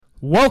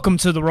Welcome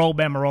to the Roll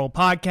Bama Roll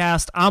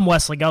podcast. I'm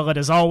Wesley Gullett.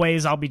 As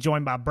always, I'll be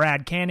joined by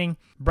Brad Canning.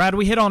 Brad,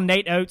 we hit on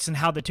Nate Oates and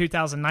how the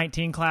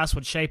 2019 class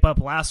would shape up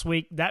last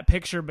week. That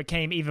picture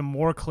became even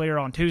more clear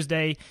on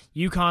Tuesday.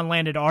 UConn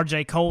landed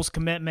R.J. Cole's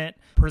commitment.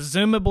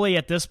 Presumably,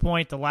 at this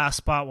point, the last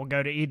spot will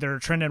go to either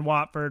Trendon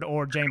Watford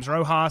or James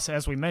Rojas.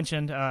 As we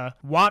mentioned,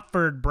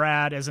 Watford,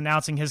 Brad, is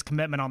announcing his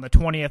commitment on the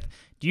 20th.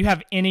 Do you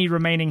have any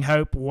remaining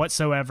hope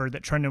whatsoever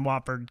that Trendon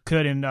Watford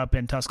could end up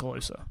in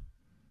Tuscaloosa?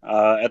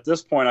 At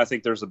this point, I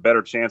think there's a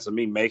better chance of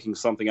me making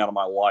something out of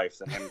my life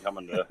than him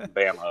coming to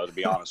Bama, to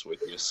be honest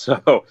with you.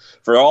 So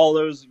for all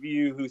those of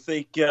you who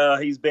think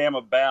he's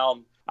Bama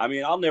bound, I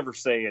mean, I'll never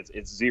say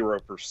it's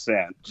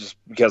 0% just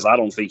because I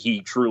don't think he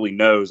truly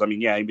knows. I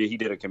mean, yeah, he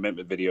did a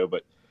commitment video,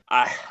 but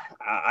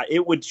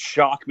it would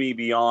shock me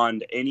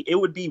beyond any. It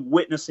would be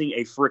witnessing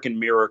a freaking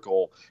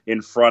miracle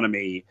in front of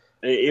me.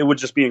 It would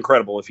just be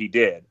incredible if he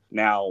did.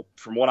 Now,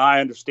 from what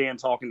I understand,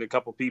 talking to a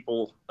couple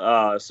people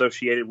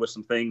associated with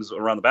some things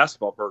around the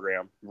basketball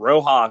program,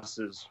 Rojas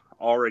is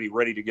already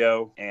ready to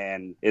go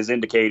and is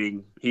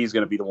indicating he's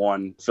going to be the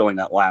one filling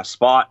that last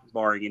spot,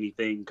 barring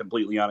anything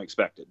completely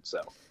unexpected.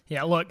 So,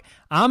 yeah, look,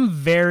 I'm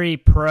very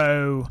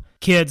pro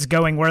kids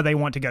going where they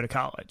want to go to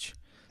college.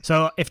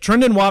 So if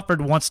Trendon Watford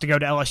wants to go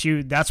to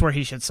LSU, that's where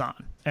he should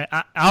sign.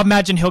 I'll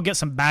imagine he'll get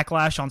some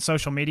backlash on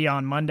social media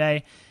on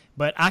Monday,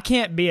 but I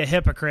can't be a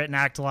hypocrite and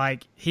act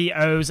like he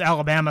owes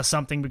Alabama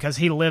something because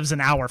he lives an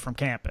hour from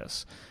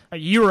campus.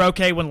 You were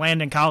okay when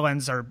Landon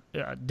Collins or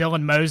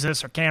Dylan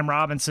Moses or Cam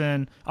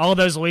Robinson, all of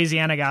those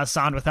Louisiana guys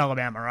signed with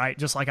Alabama, right?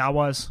 Just like I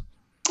was.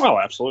 Oh,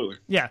 absolutely.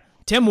 Yeah.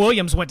 Tim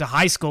Williams went to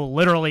high school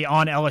literally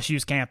on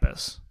LSU's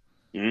campus.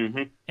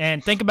 Mm-hmm.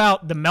 And think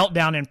about the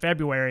meltdown in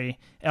February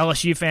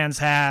LSU fans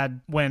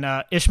had when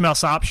Ishmael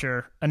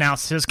Sopsher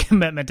announced his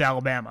commitment to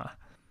Alabama.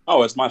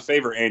 Oh, it's my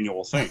favorite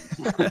annual thing.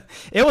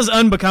 It was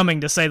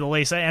unbecoming, to say the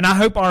least, and I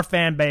hope our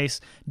fan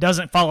base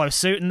doesn't follow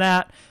suit in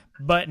that,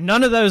 but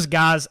none of those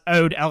guys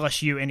owed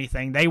LSU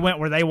anything. They went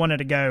where they wanted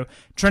to go.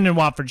 Trendon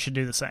Watford should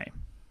do the same.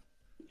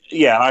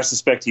 Yeah, and I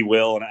suspect he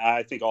will, and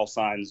I think all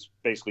signs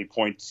basically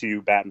point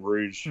to Baton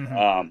Rouge.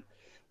 Mm-hmm.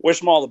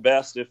 Wish him all the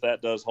best if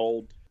that does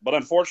hold. But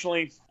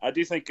unfortunately, I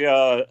do think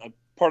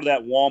part of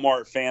that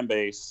Walmart fan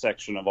base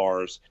section of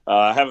ours,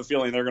 I have a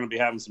feeling they're going to be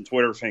having some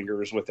Twitter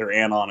fingers with their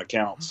Anon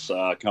accounts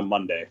come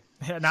Monday.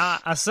 Now,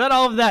 I said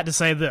all of that to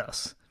say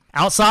this.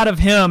 Outside of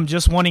him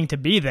just wanting to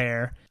be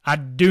there, I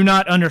do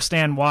not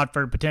understand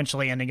Watford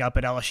potentially ending up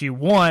at LSU.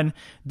 One,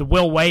 the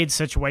Will Wade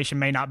situation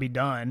may not be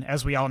done,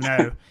 as we all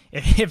know.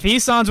 If he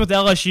signs with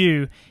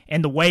LSU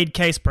and the Wade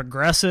case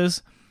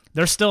progresses,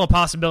 there's still a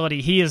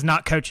possibility he is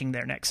not coaching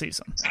there next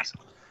season.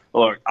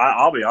 Look,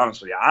 I'll be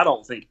honest with you. I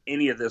don't think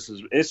any of this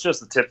is – it's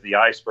just the tip of the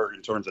iceberg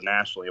in terms of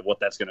nationally of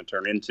what that's going to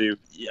turn into.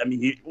 I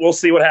mean, we'll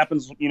see what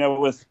happens,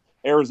 with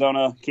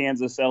Arizona,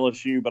 Kansas,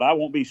 LSU, but I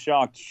won't be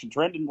shocked.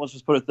 Trendon, let's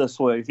just put it this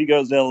way. If he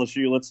goes to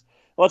LSU,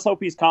 let's hope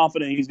he's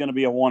confident he's going to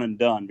be a one and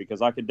done,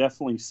 because I could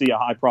definitely see a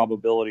high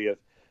probability of,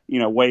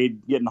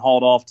 Wade getting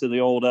hauled off to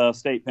the old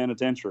state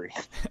penitentiary.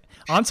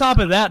 On top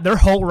of that, their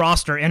whole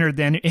roster entered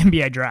the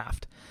NBA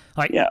draft.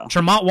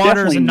 Tremont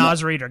Waters and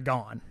Naz Reid are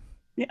gone.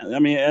 Yeah, I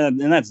mean, and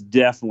that's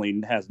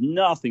definitely has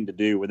nothing to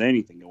do with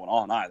anything going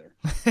on either.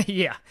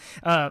 Yeah.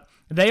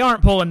 They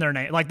aren't pulling their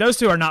name. Like, those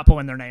two are not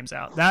pulling their names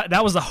out.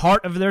 That was the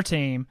heart of their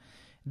team.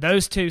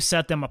 Those two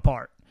set them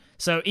apart.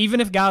 So even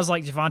if guys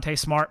like Javonte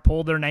Smart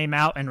pull their name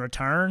out and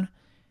return,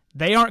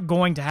 they aren't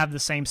going to have the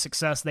same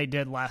success they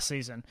did last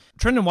season.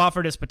 Trendon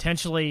Watford is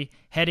potentially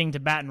heading to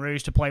Baton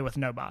Rouge to play with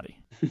nobody.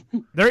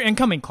 Their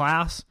incoming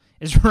class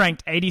is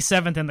ranked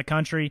 87th in the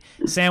country,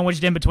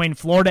 sandwiched in between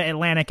Florida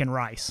Atlantic and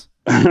Rice.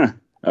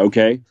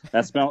 Okay,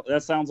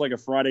 that sounds like a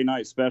Friday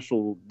night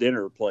special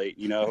dinner plate.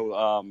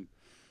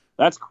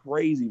 That's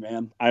crazy,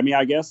 man. I mean,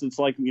 I guess it's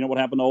like what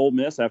happened to Ole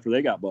Miss after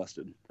they got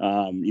busted.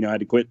 Had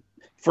to quit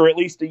for at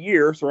least a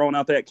year, throwing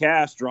out that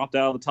cash, dropped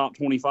out of the top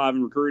 25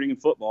 in recruiting in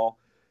football.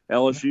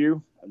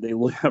 LSU, they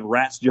have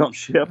rats jump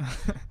ship.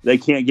 They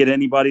can't get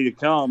anybody to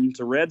come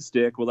to Red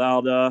Stick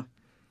without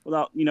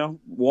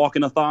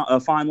walking a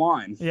fine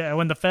line. Yeah,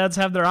 when the feds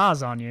have their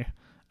eyes on you.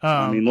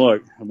 I mean,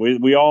 look,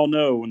 we all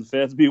know when the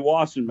feds be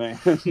watching, man.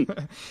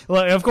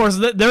 Well, of course,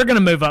 they're going to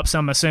move up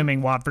some,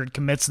 assuming Watford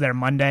commits there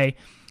Monday.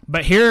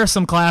 But here are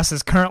some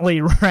classes currently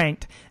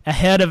ranked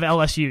ahead of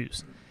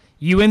LSU's.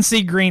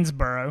 UNC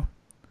Greensboro,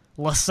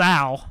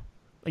 LaSalle.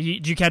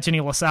 Did you catch any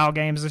LaSalle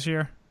games this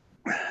year?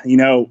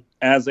 They're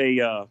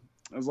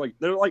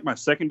like my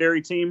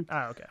secondary team.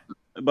 Oh, okay.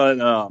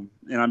 But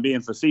and I'm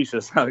being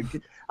facetious.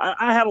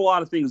 I had a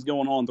lot of things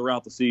going on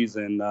throughout the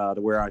season to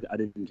where I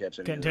didn't catch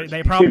any.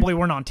 They probably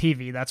weren't on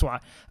TV. That's why.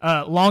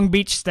 Long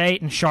Beach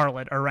State and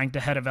Charlotte are ranked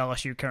ahead of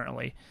LSU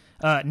currently.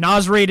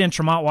 Naz Reid and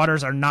Tremont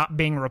Waters are not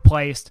being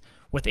replaced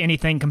with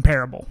anything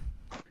comparable.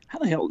 How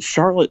the hell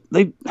Charlotte?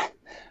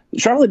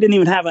 Charlotte didn't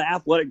even have an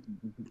athletic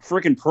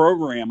freaking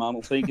program, I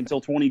don't think, until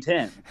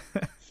 2010.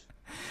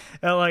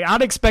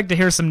 I'd expect to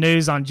hear some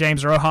news on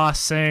James Rojas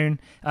soon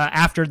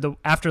after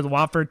the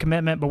Watford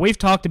commitment, but we've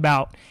talked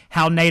about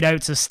how Nate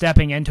Oates is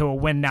stepping into a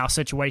win-now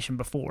situation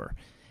before.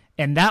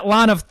 And that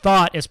line of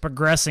thought is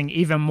progressing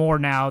even more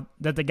now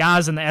that the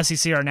guys in the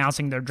SEC are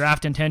announcing their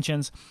draft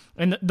intentions.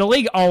 And the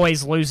league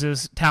always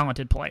loses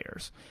talented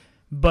players,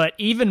 but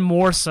even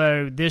more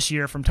so this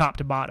year from top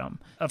to bottom.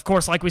 Of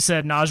course, like we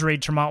said, Naj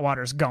Reid, Tremont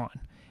Waters gone.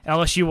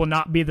 LSU will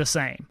not be the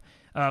same.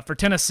 For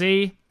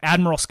Tennessee,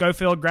 Admiral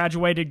Schofield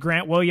graduated.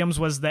 Grant Williams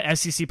was the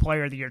SEC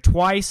Player of the Year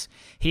twice.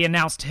 He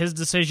announced his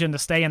decision to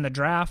stay in the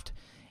draft.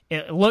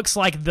 It looks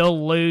like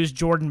they'll lose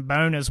Jordan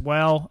Bone as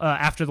well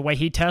after the way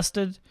he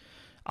tested.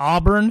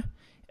 Auburn,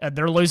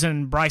 they're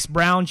losing Bryce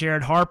Brown,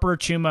 Jared Harper,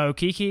 Chuma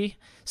Okeke.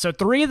 So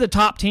 3 of the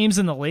top teams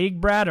in the league,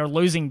 Brad, are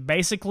losing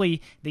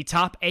basically the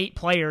top 8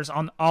 players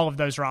on all of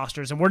those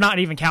rosters. And we're not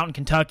even counting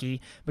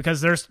Kentucky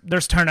because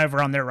there's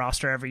turnover on their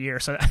roster every year.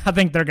 So I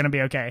think they're going to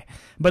be okay.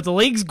 But the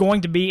league's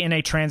going to be in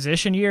a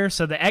transition year,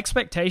 so the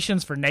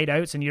expectations for Nate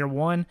Oates in year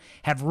 1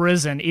 have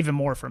risen even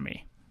more for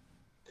me.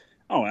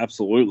 Oh,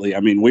 absolutely.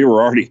 I mean, we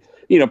were already,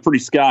 pretty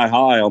sky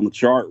high on the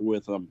chart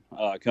with him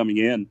coming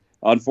in.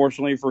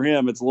 Unfortunately for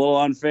him, it's a little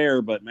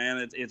unfair, but,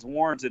 man, it's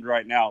warranted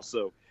right now.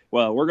 So,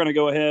 well, we're going to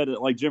go ahead,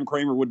 like Jim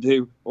Cramer would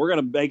do. We're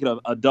going to make it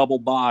a double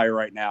buy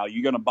right now.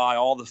 You're going to buy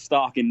all the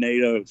stock in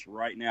Nate Oates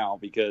right now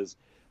because,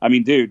 I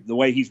mean, dude, the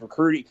way he's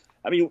recruiting,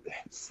 I mean,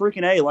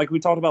 freaking A, like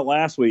we talked about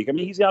last week. I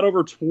mean, he's got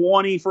over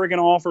 20 freaking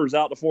offers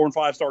out to 4- and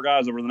 5-star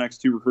guys over the next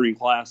 2 recruiting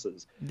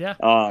classes. Yeah.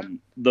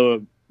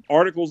 The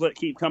articles that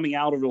keep coming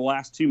out over the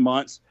last 2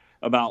 months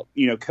about,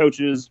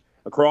 coaches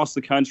across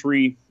the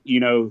country,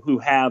 who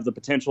have the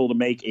potential to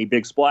make a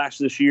big splash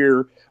this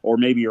year or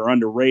maybe are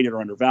underrated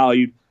or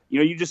undervalued.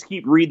 You just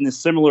keep reading this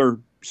similar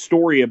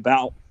story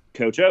about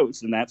Coach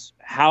Oates, and that's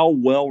how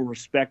well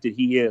respected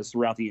he is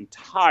throughout the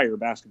entire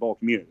basketball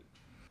community.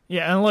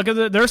 Yeah, and look,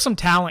 there's some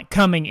talent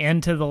coming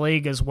into the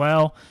league as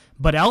well,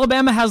 but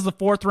Alabama has the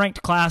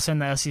 4th-ranked class in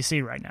the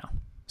SEC right now.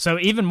 So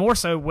even more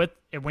so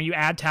when you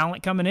add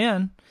talent coming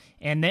in,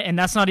 and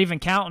that's not even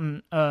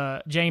counting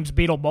James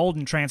Beetle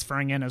Bolden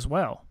transferring in as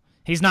well.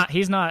 He's not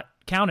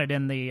counted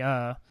in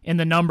the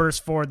numbers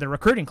for the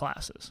recruiting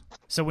classes.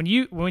 So when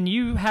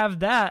you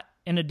have that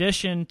in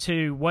addition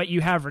to what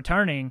you have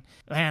returning,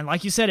 and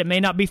like you said, it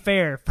may not be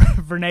fair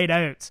for Nate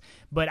Oates,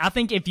 but I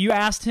think if you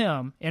asked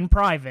him in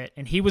private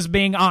and he was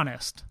being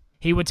honest,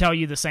 he would tell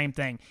you the same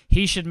thing.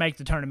 He should make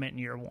the tournament in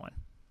year 1.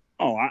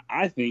 Oh,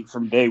 I think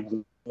from day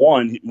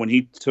one, when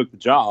he took the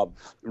job,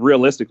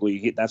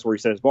 realistically, that's where he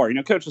set his bar.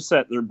 Coaches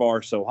set their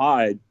bar so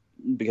high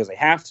because they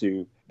have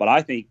to, but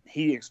I think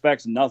he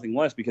expects nothing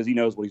less because he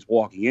knows what he's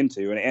walking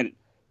into. And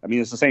I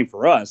mean, it's the same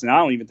for us. And I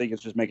don't even think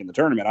it's just making the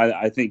tournament.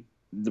 I think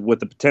with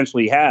the potential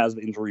he has,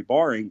 injury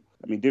barring,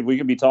 I mean, dude, we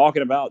could be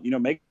talking about,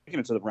 making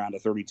it to the round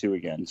of 32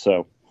 again.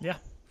 So, yeah,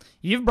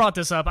 you've brought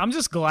this up. I'm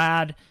just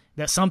glad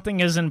that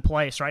something is in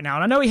place right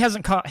now. And I know he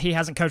hasn't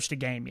coached a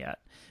game yet,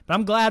 but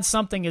I'm glad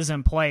something is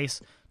in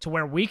place to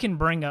where we can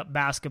bring up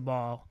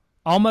basketball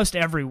almost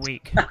every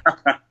week.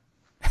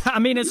 I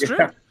mean, it's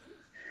true.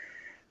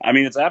 I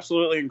mean, it's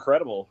absolutely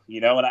incredible,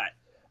 and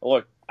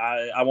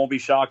I won't be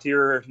shocked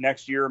here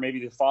next year or maybe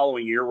the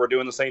following year. We're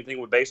doing the same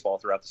thing with baseball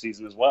throughout the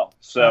season as well.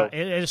 So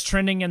it is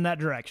trending in that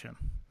direction.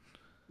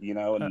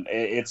 And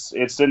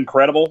it's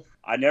incredible.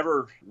 I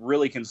never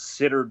really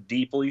considered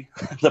deeply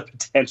the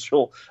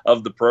potential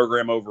of the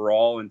program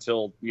overall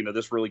until,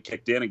 this really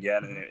kicked in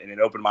again and it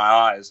opened my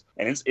eyes.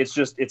 And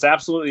it's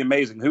absolutely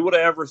amazing. Who would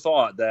have ever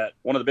thought that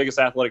one of the biggest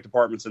athletic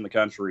departments in the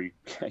country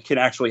can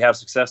actually have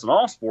success in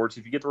all sports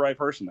if you get the right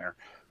person there?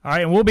 All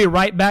right, and we'll be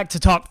right back to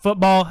talk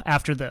football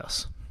after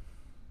this.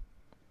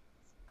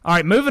 All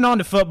right, moving on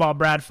to football,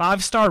 Brad.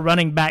 5-star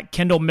running back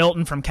Kendall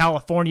Milton from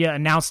California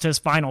announced his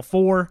Final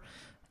Four: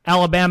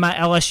 Alabama,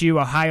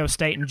 LSU, Ohio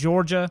State, and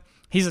Georgia.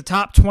 He's a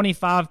top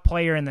 25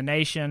 player in the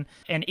nation,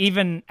 and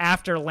even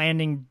after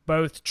landing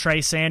both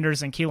Trey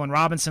Sanders and Keelan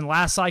Robinson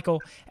last cycle,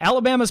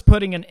 Alabama's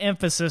putting an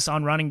emphasis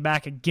on running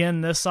back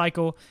again this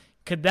cycle.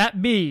 Could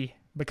that be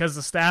because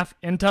the staff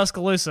in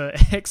Tuscaloosa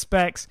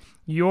expects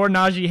your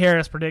Najee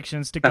Harris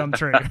predictions to come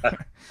true?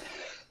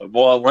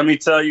 Well, let me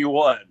tell you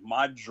what,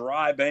 my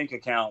dry bank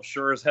account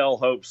sure as hell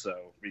hopes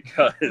so,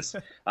 because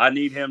I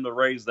need him to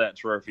raise that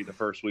trophy the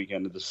first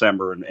weekend of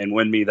December and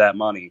win me that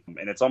money.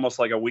 And it's almost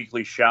like a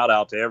weekly shout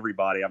out to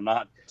everybody. I'm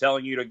not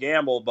telling you to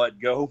gamble, but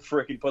go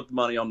freaking put the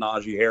money on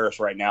Najee Harris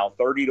right now.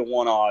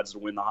 30-1 odds to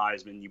win the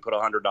Heisman. You put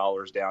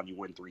 $100 down, you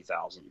win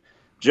 $3,000.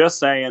 Just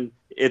saying,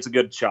 it's a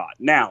good shot.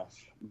 Now,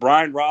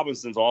 Brian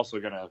Robinson's also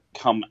going to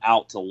come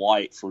out to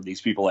light for these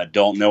people that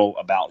don't know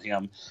about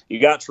him. You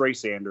got Trey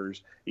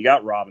Sanders, you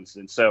got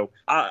Robinson. So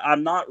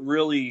I'm not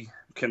really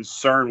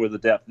concerned with the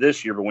depth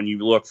this year, but when you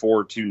look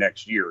forward to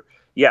next year,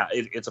 yeah,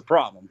 it's a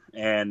problem.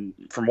 And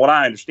from what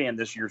I understand,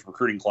 this year's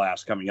recruiting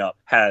class coming up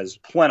has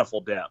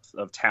plentiful depth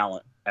of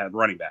talent at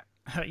running back.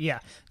 Yeah,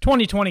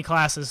 2020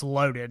 class is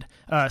loaded.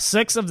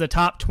 6 of the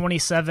top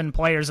 27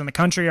 players in the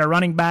country are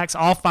running backs,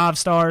 all 5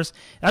 stars.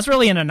 That's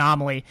really an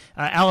anomaly.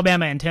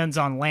 Alabama intends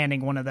on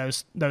landing one of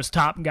those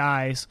top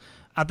guys.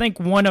 I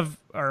think I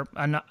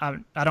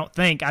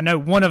know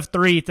one of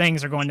 3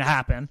 things are going to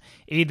happen.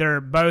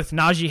 Either both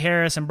Najee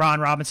Harris and Brian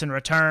Robinson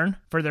return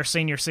for their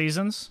senior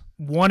seasons,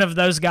 one of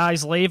those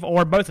guys leave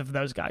or both of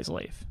those guys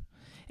leave.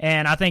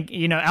 And I think,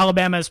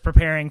 Alabama is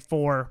preparing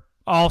for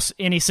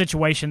any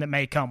situation that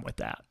may come with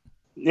that.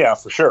 Yeah,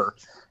 for sure.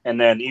 And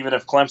then even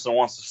if Clemson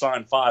wants to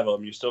sign 5 of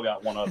them, you still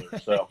got one other.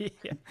 So,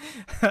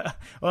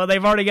 Well,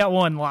 they've already got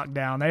one locked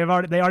down. They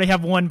already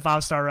have one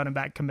 5-star running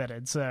back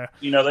committed. So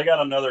they got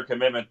another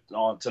commitment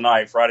on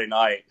tonight, Friday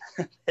night.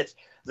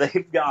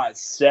 They've got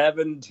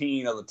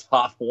 17 of the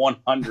top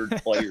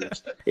 100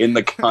 players in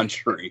the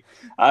country.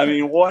 I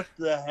mean, what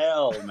the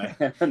hell,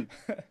 man?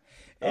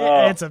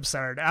 It's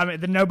absurd. I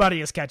mean,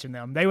 nobody is catching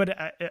them. They would,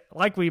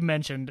 like we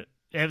mentioned,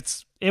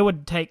 it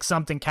would take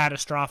something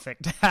catastrophic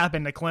to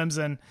happen to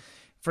Clemson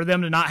for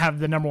them to not have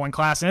the number 1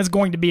 class, and it's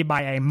going to be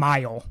by a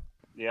mile.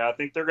 Yeah, I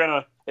think they're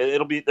gonna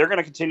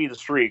continue the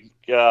streak.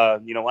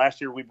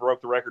 Last year we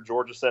broke the record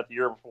Georgia set the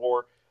year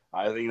before.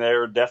 I think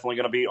they're definitely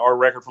going to beat our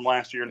record from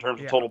last year in terms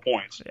of total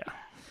points.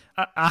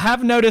 Yeah. I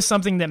have noticed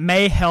something that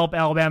may help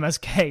Alabama's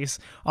case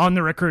on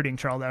the recruiting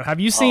trail, though. Have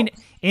you seen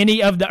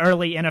any of the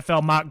early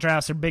NFL mock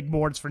drafts or big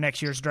boards for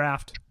next year's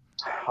draft?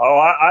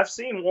 I've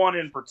seen one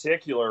in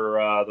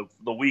particular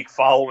the week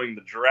following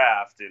the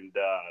draft, and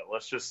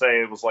let's just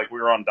say it was like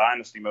we were on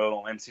dynasty mode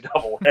on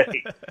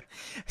NCAA.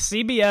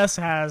 CBS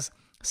has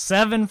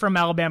 7 from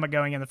Alabama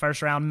going in the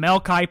first round.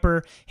 Mel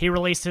Kiper, he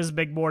released his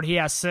big board. He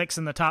has 6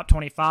 in the top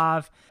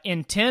 25.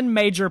 In 10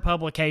 major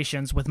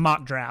publications with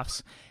mock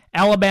drafts,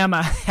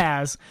 Alabama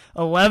has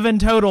 11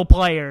 total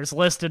players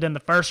listed in the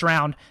first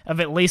round of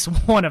at least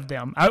one of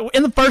them.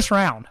 In the first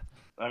round.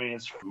 I mean,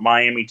 it's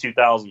Miami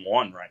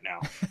 2001 right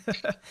now.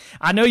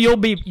 I know you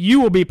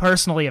will be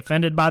personally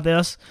offended by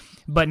this,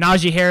 but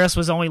Najee Harris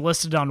was only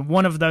listed on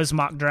one of those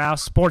mock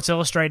drafts. Sports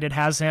Illustrated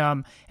has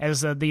him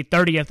as the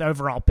 30th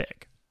overall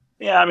pick.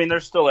 Yeah, I mean,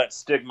 there's still that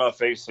stigma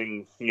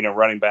facing,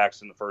 running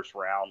backs in the first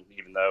round,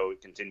 even though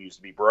it continues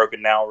to be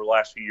broken now over the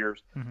last few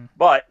years. Mm-hmm.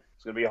 But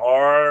it's going to be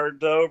hard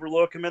to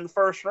overlook him in the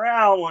first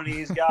round when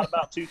he's got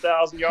about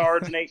 2,000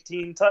 yards and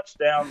 18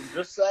 touchdowns.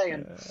 Just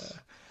saying.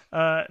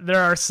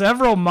 There are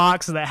several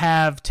mocks that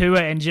have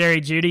Tua and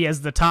Jerry Jeudy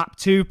as the top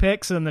 2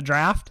 picks in the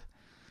draft.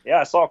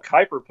 Yeah, I saw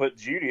Kiper put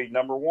Jeudy at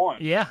number 1.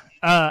 Yeah.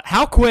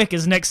 How quick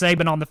is Nick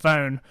Saban on the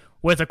phone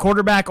with a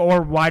quarterback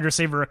or wide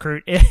receiver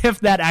recruit if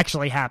that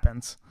actually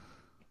happens?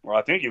 Well,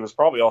 I think he was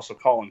probably also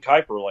calling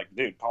Kiper like,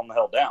 dude, calm the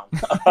hell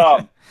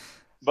down.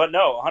 But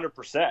no,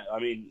 100%. I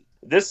mean,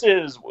 this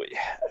is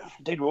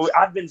 – dude,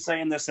 I've been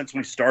saying this since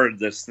we started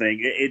this thing.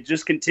 It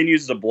just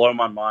continues to blow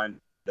my mind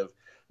of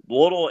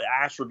little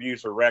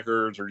attributes or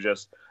records or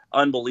just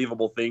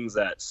unbelievable things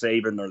that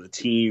Saban or the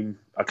team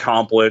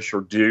accomplish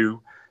or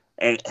do.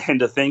 And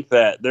to think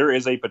that there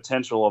is a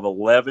potential of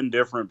 11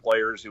 different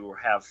players who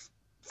have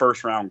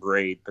first-round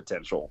grade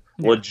potential,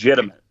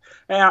 legitimate.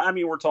 And, I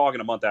mean, we're talking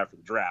a month after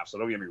the draft, so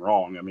don't get me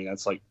wrong. I mean,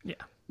 that's like,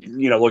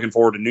 looking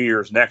forward to New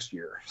Year's next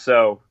year.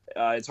 So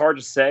it's hard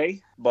to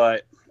say,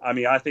 but, I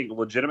mean, I think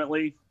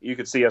legitimately you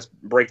could see us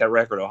break that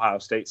record Ohio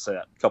State set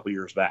a couple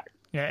years back.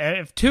 Yeah,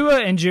 if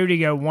Tua and Jeudy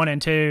go 1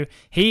 and 2,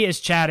 he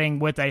is chatting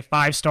with a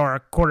 5-star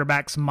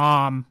quarterback's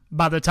mom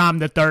by the time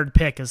the 3rd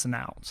pick is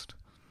announced.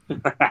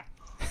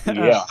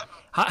 Yeah.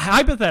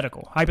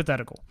 Hypothetical.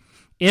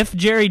 If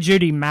Jerry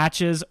Jeudy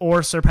matches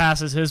or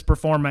surpasses his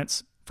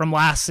performance from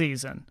last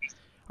season,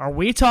 are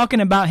we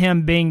talking about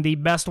him being the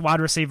best wide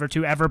receiver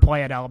to ever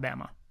play at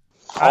Alabama?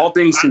 All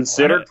things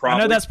considered, probably.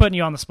 I know that's putting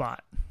you on the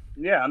spot.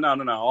 Yeah, no.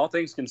 All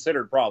things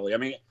considered, probably. I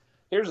mean,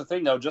 here's the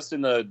thing, though. Just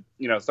in the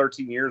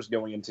 13 years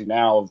going into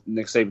now,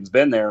 Nick Saban's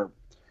been there.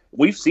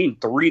 We've seen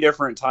 3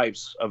 different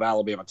types of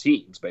Alabama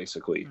teams,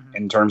 basically,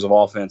 in terms of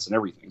offense and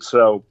everything.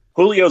 So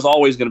Julio's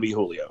always going to be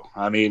Julio.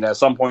 I mean, at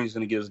some point, he's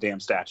going to get his damn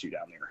statue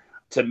down there.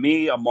 To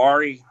me,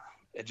 Amari,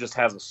 it just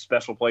has a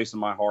special place in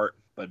my heart.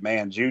 But,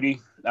 man, Jeudy,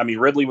 I mean,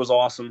 Ridley was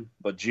awesome.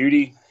 But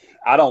Jeudy,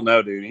 I don't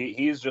know, dude.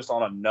 He's just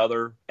on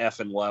another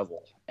effing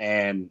level.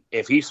 And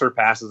if he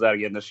surpasses that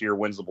again this year,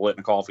 wins the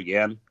Biletnikoff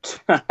again,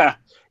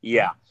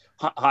 yeah,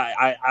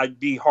 I'd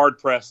be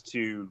hard-pressed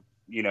to,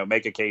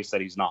 make a case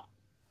that he's not.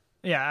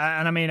 Yeah,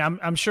 and I mean,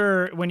 I'm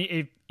sure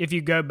if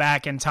you go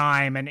back in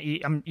time, and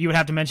you would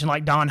have to mention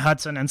like Don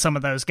Hudson and some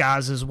of those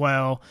guys as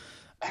well.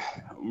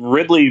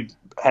 Ridley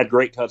had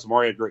great cuts,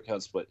 Amari had great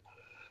cuts, but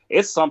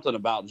it's something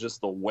about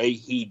just the way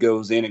he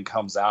goes in and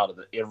comes out of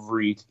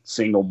every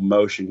single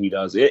motion he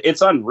does.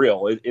 It's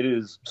unreal. It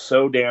is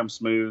so damn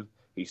smooth.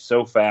 He's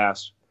so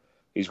fast.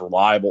 He's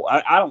reliable.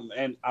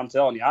 And I'm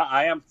telling you,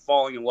 I am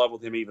falling in love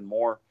with him even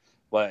more.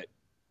 But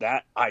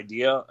that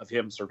idea of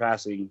him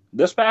surpassing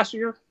this past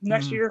year,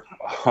 next year,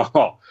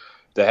 to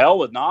hell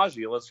with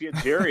Najee. Let's get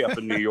Jerry up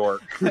in New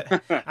York.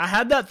 I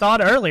had that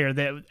thought earlier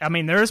that, I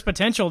mean, there is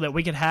potential that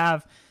we could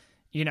have,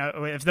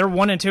 if they're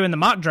 1 and 2 in the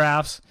mock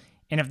drafts,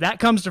 and if that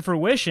comes to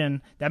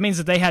fruition, that means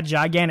that they had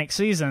gigantic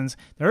seasons.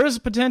 There is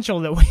a potential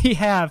that we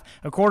have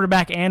a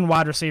quarterback and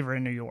wide receiver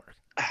in New York.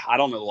 I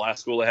don't know the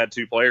last school that had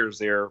 2 players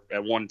there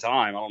at one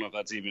time. I don't know if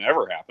that's even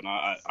ever happened.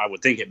 I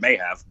would think it may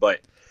have,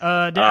 but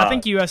I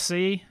think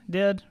USC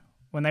did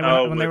when they were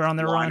on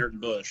their run.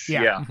 Bush.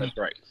 Yeah, that's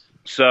right.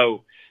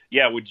 So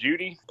Yeah, with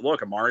Judy,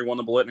 look, Amari won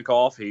the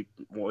Biletnikoff. He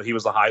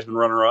was the Heisman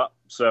runner-up,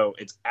 so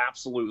it's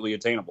absolutely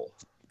attainable.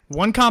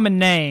 One common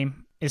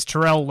name is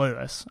Terrell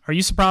Lewis. Are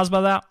you surprised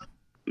by that?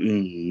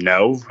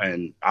 No,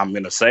 and I'm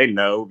going to say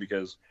no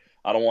because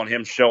I don't want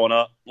him showing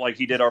up like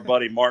he did our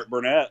buddy Mark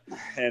Burnett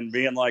and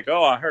being like,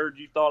 oh, I heard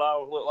you thought I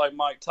would look like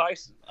Mike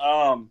Tyson.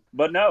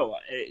 But no,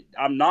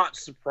 I'm not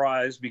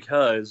surprised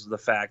because of the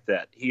fact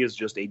that he is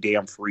just a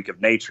damn freak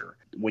of nature.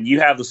 When you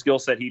have the skill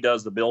set he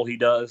does, the build he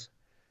does,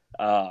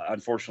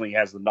 unfortunately he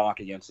has the knock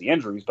against the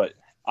injuries, but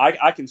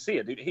I can see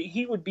it, dude.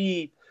 He would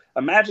be,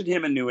 imagine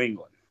him in New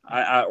England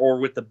or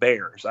with the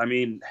Bears. I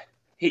mean,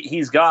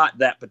 he's got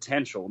that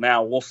potential.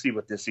 Now, we'll see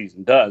what this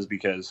season does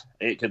because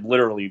it could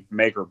literally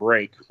make or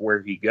break where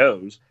he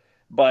goes.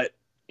 But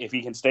if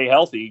he can stay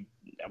healthy,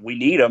 we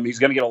need him. He's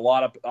going to get a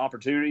lot of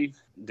opportunity.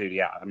 Dude,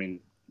 yeah. I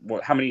mean,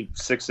 how many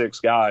 6'6"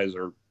 guys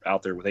are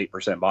out there with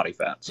 8% body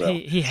fat? So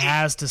He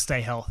has to stay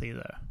healthy,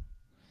 though.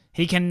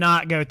 He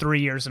cannot go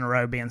 3 years in a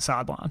row being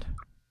sidelined.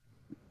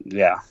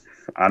 Yeah.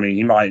 I mean,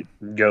 he might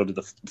go to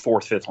the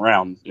 4th, 5th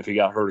round if he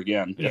got hurt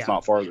again, if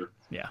not farther.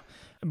 Yeah.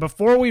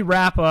 Before we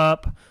wrap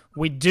up,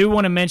 we do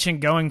want to mention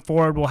going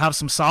forward, we'll have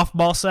some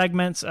softball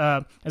segments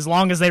as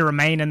long as they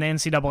remain in the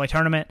NCAA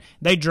tournament.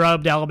 They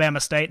drubbed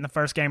Alabama State in the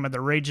first game of the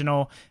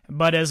regional,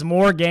 but as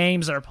more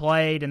games are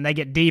played and they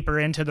get deeper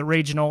into the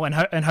regional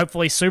and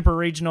hopefully super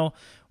regional,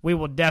 we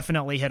will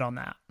definitely hit on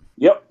that.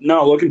 Yep.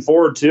 No, looking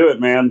forward to it,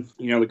 man.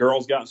 You know, the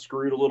girls got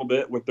screwed a little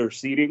bit with their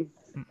seeding,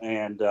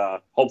 and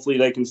hopefully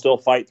they can still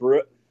fight through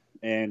it,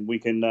 and we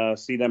can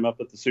see them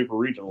up at the super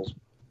regionals.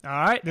 All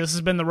right. This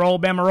has been the Roll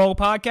Bama Roll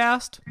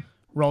podcast.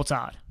 Roll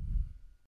Tide.